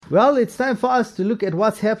Well, it's time for us to look at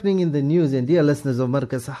what's happening in the news. And dear listeners of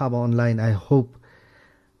Markaz Sahaba Online, I hope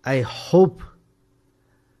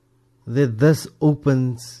that this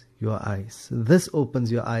opens your eyes. This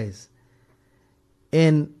opens your eyes.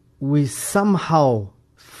 And we somehow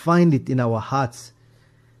find it in our hearts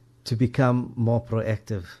to become more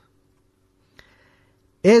proactive.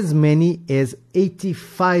 As many as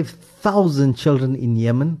 85,000 children in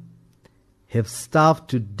Yemen have starved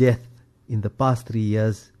to death in the past 3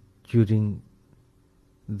 years during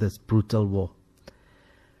this brutal war.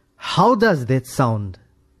 How does that sound?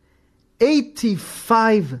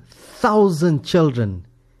 85,000 children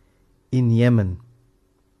in Yemen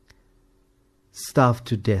starved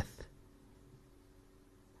to death.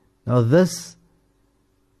 Now this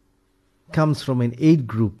comes from an aid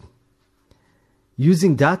group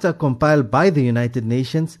using data compiled by the United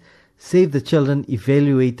Nations. Save the Children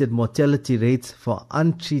evaluated mortality rates for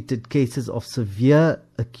untreated cases of severe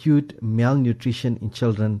acute malnutrition in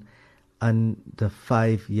children under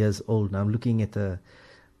 5 years old. Now I'm looking at a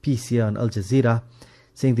piece here on Al Jazeera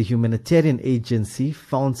saying the humanitarian agency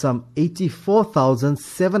found some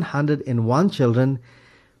 84,701 children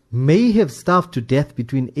may have starved to death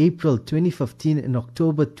between April 2015 and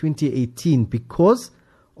October 2018 because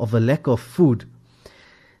of a lack of food.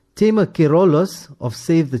 Tamer Kirolos of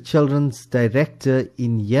Save the Children's director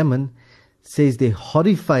in Yemen says they're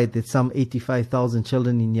horrified that some 85,000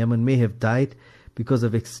 children in Yemen may have died because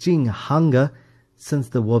of extreme hunger since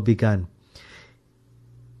the war began.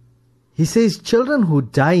 He says children who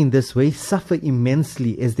die in this way suffer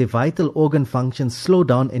immensely as their vital organ functions slow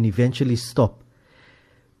down and eventually stop.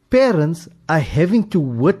 Parents are having to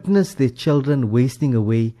witness their children wasting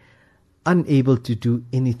away, unable to do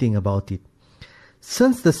anything about it.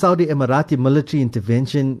 Since the Saudi Emirati military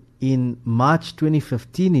intervention in March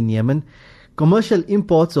 2015 in Yemen, commercial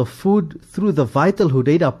imports of food through the vital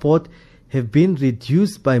Hodeidah port have been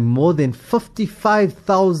reduced by more than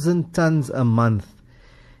 55,000 tons a month,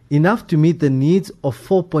 enough to meet the needs of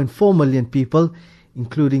 4.4 million people,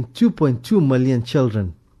 including 2.2 million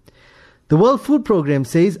children. The World Food Programme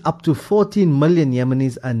says up to 14 million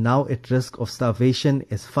Yemenis are now at risk of starvation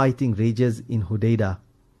as fighting rages in Hodeidah.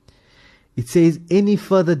 It says any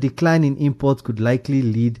further decline in imports could likely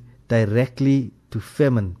lead directly to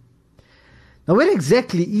famine. Now, what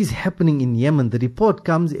exactly is happening in Yemen? The report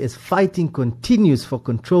comes as fighting continues for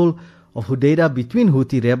control of Hodeidah between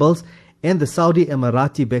Houthi rebels and the Saudi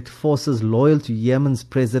Emirati-backed forces loyal to Yemen's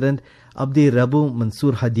President Abdi Rabu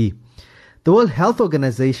Mansour Hadi. The World Health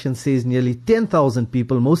Organization says nearly 10,000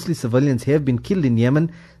 people, mostly civilians, have been killed in Yemen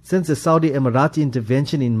since the Saudi Emirati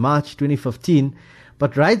intervention in March 2015,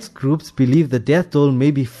 but rights groups believe the death toll may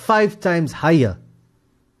be 5 times higher.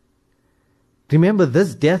 Remember,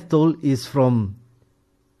 this death toll is from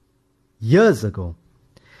years ago.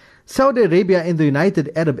 Saudi Arabia and the United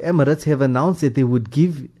Arab Emirates have announced that they would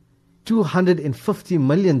give $250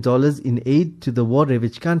 million in aid to the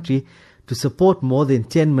war-ravaged country to support more than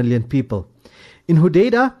 10 million people. In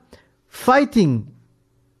Hodeidah, fighting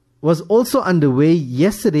was also underway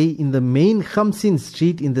yesterday in the main Khamsin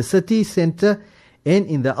street in the city center and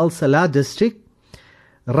in the Al-Salah district.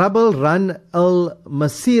 Rebel-run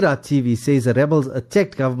Al-Masira TV says the rebels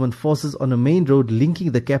attacked government forces on a main road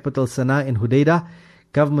linking the capital Sana'a and Hodeidah.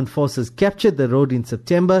 Government forces captured the road in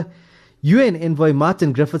September. UN envoy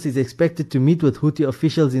Martin Griffiths is expected to meet with Houthi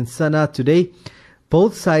officials in Sana'a today.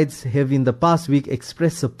 Both sides have in the past week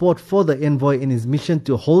expressed support for the envoy in his mission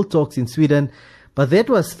to hold talks in Sweden, but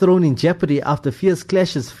that was thrown in jeopardy after fierce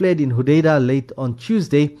clashes flared in Hodeidah late on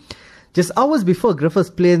Tuesday. Just hours before Griffiths'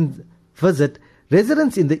 planned visit,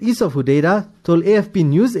 residents in the east of Hodeidah told AFP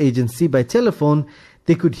news agency by telephone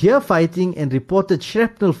they could hear fighting and reported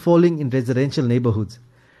shrapnel falling in residential neighborhoods.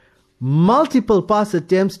 Multiple past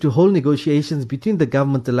attempts to hold negotiations between the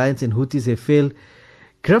government alliance and Houthis have failed.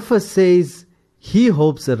 Griffiths says he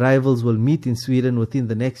hopes the rivals will meet in Sweden within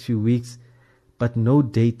the next few weeks, but no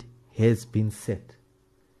date has been set.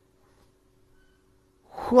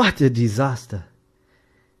 What a disaster!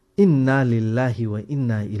 Inna lillahi wa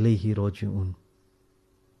inna ilayhi raji'un.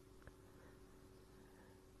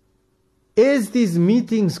 As these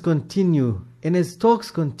meetings continue and as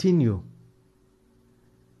talks continue,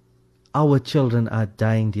 our children are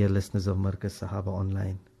dying, dear listeners of Markaz Sahaba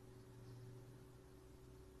Online.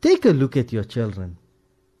 Take a look at your children.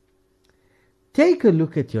 Take a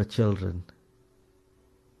look at your children.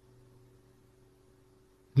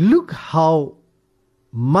 Look how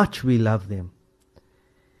much we love them.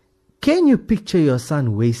 Can you picture your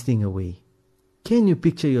son wasting away? Can you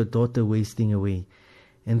picture your daughter wasting away?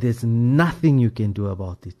 And there's nothing you can do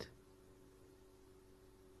about it.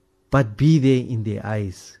 but be there in their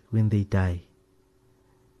eyes when they die.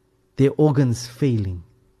 Their organs failing.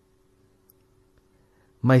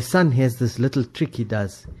 My son has this little trick he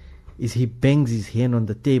does, is he bangs his hand on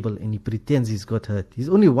the table and he pretends he's got hurt. He's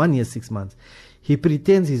only 1 year, 6 months. He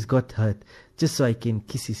pretends he's got hurt just so I can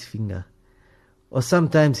kiss his finger. Or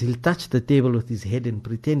sometimes he'll touch the table with his head and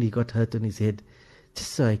pretend he got hurt on his head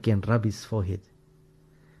just so I can rub his forehead.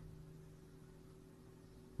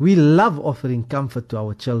 We love offering comfort to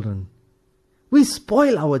our children. We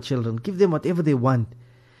spoil our children, give them whatever they want.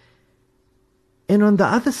 And on the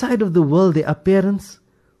other side of the world, there are parents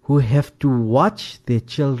who have to watch their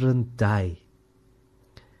children die.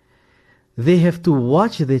 They have to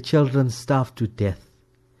watch their children starve to death.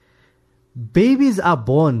 Babies are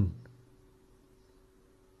born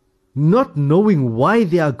not knowing why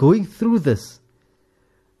they are going through this,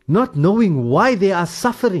 not knowing why they are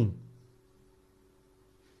suffering,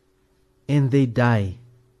 and they die.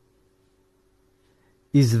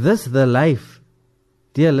 Is this the life,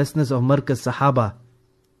 dear listeners of Markaz Sahaba,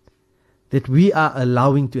 that we are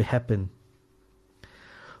allowing to happen?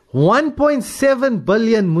 1.7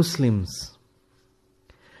 billion Muslims.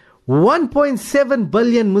 1.7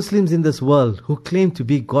 billion Muslims in this world who claim to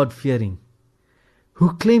be God-fearing,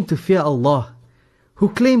 who claim to fear Allah, who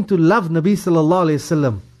claim to love Nabi sallallahu alayhi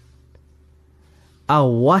wasallam, are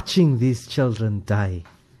watching these children die.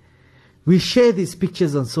 We share these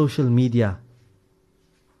pictures on social media.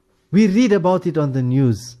 We read about it on the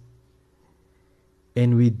news.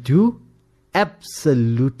 And we do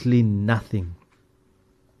absolutely nothing.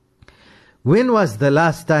 When was the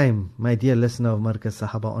last time, my dear listener of Markaz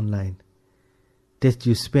Sahaba Online, that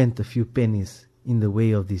you spent a few pennies in the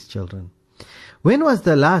way of these children? When was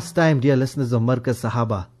the last time, dear listeners of Markaz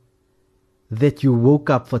Sahaba, that you woke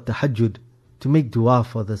up for tahajjud to make dua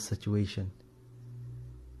for this situation?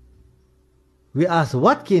 We ask,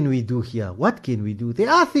 what can we do here? What can we do? There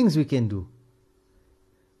are things we can do.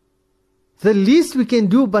 The least we can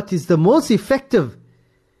do, but is the most effective,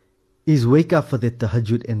 is wake up for the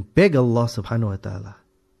tahajjud and beg Allah subhanahu wa ta'ala.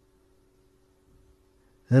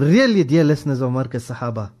 Really, dear listeners of Markaz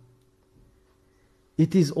Sahaba,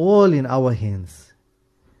 it is all in our hands.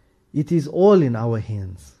 It is all in our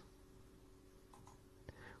hands.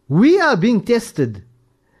 We are being tested.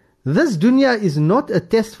 This dunya is not a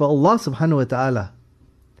test for Allah subhanahu wa ta'ala.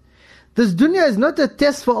 This dunya is not a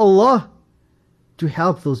test for Allah to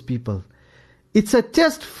help those people. It's a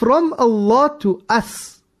test from Allah to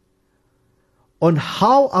us on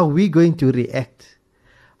how are we going to react.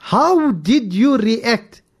 How did you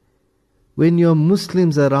react when your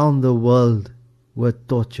Muslims around the world were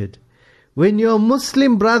tortured? When your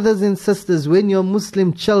Muslim brothers and sisters, when your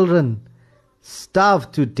Muslim children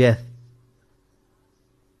starved to death?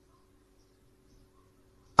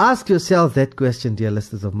 Ask yourself that question, dear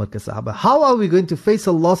listeners of Markaz Sahaba. How are we going to face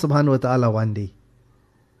Allah subhanahu wa ta'ala one day?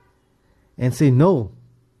 And say, no,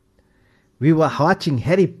 we were watching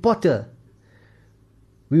Harry Potter.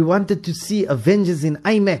 We wanted to see Avengers in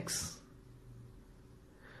IMAX.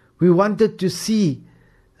 We wanted to see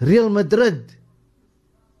Real Madrid,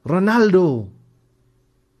 Ronaldo.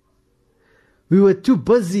 We were too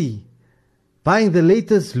busy buying the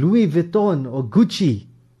latest Louis Vuitton or Gucci.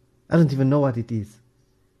 I don't even know what it is.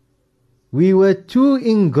 We were too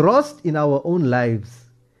engrossed in our own lives.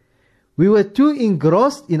 We were too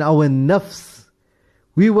engrossed in our nafs.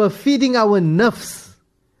 We were feeding our nafs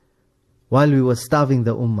while we were starving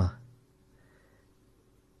the ummah.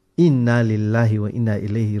 Inna lillahi wa inna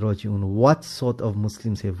ilayhi raji'un. What sort of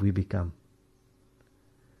Muslims have we become?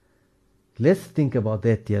 Let's think about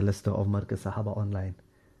that, dear listener of Markaz Sahaba Online.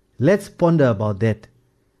 Let's ponder about that.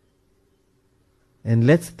 And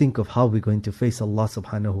let's think of how we're going to face Allah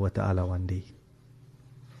subhanahu wa ta'ala one day.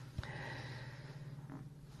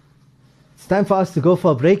 It's time for us to go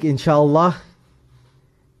for a break, inshallah.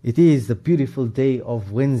 It is the beautiful day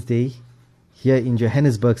of Wednesday here in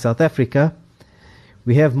Johannesburg, South Africa.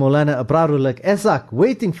 We have Maulana Abrarul Esak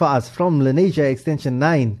waiting for us from Lenasia Extension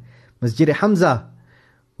 9, Masjid Hamza,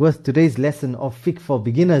 with today's lesson of fiqh for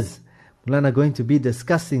beginners. Maulana going to be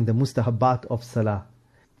discussing the mustahabbat of salah.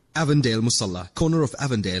 Avondale Musalla, corner of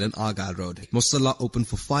Avondale and Argyle Road. Musalla open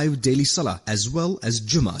for 5 daily salah as well as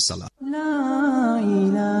Jummah salah. La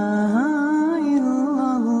ilaha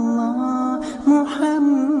illallah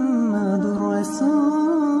Muhammadur Rasulullah.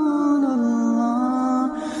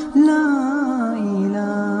 La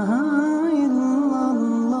ilaha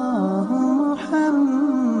illallah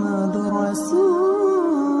Muhammadur Rasulullah.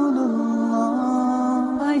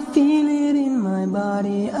 I feel it in my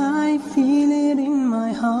body, I feel it in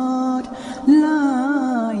my heart.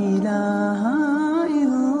 La ilaha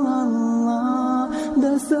illallah.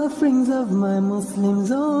 The suffering of my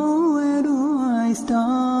Muslims, oh, where do I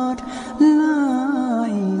start? La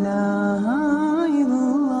ilaha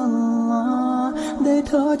illallah. They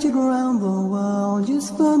torch it around the world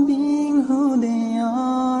just for being who they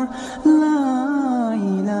are. La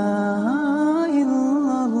ilaha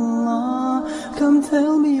illallah. Come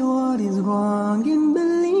tell me what is wrong in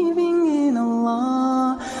believing in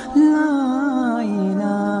Allah. La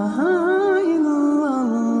ilaha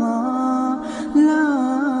illallah. La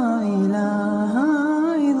ilaha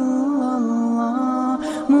illallah.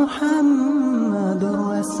 Muhammadur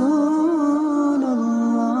Rasulullah.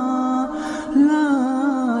 La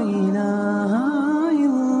ilaha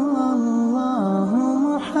illallah.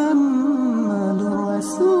 Muhammadur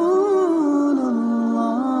Rasulullah.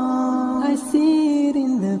 I see it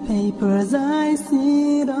in the papers, I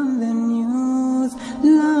see it on the news.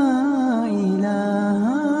 La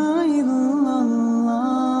ilaha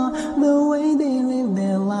illallah. The way they live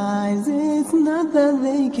their lives, it's not that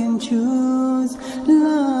they can choose.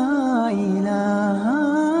 La ilaha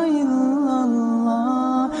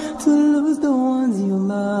illallah. To lose the ones you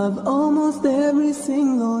love almost every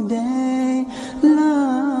single day.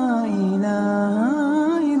 La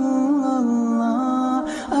ilaha illallah.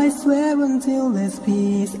 I swear until there's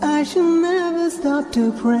peace, I shall never stop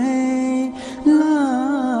to pray.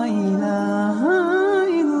 La ilaha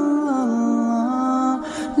illallah.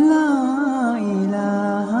 La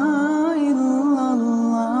ilaha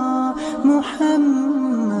illallah.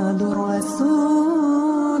 Muhammadur Rasulullah.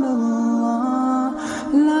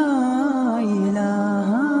 La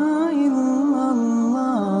ilaha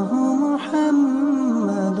illallah.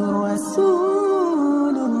 Muhammadur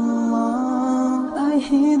Rasulullah. I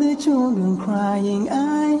hear the children crying,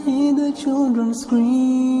 I hear the children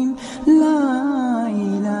scream. La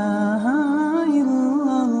ilaha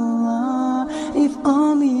illallah. If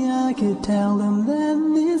only I could tell them that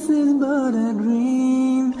this is but a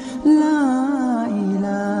dream. La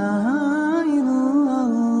ilaha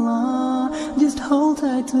illallah. Just hold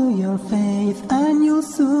tight to your faith and you'll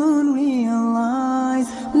soon realize.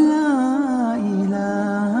 La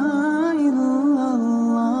ilaha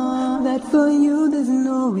illallah. That for you there's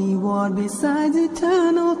no reward besides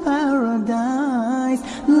eternal paradise.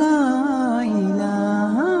 La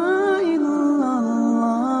ilaha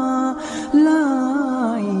illallah. La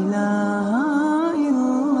ilaha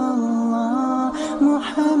illallah.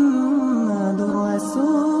 Muhammadur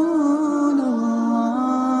Rasulullah.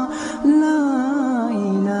 La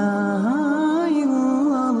ilaha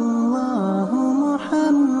illallah.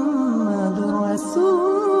 Muhammadur Rasulullah.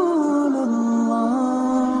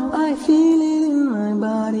 I feel it in my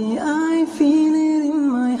body, I feel it in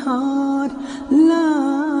my heart. La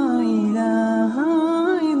ilaha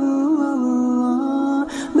illallah.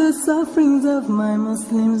 The sufferings of my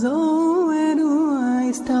Muslims, oh, where do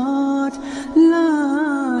I start?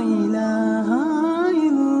 La ilaha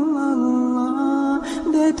illallah.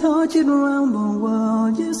 They're tortured around the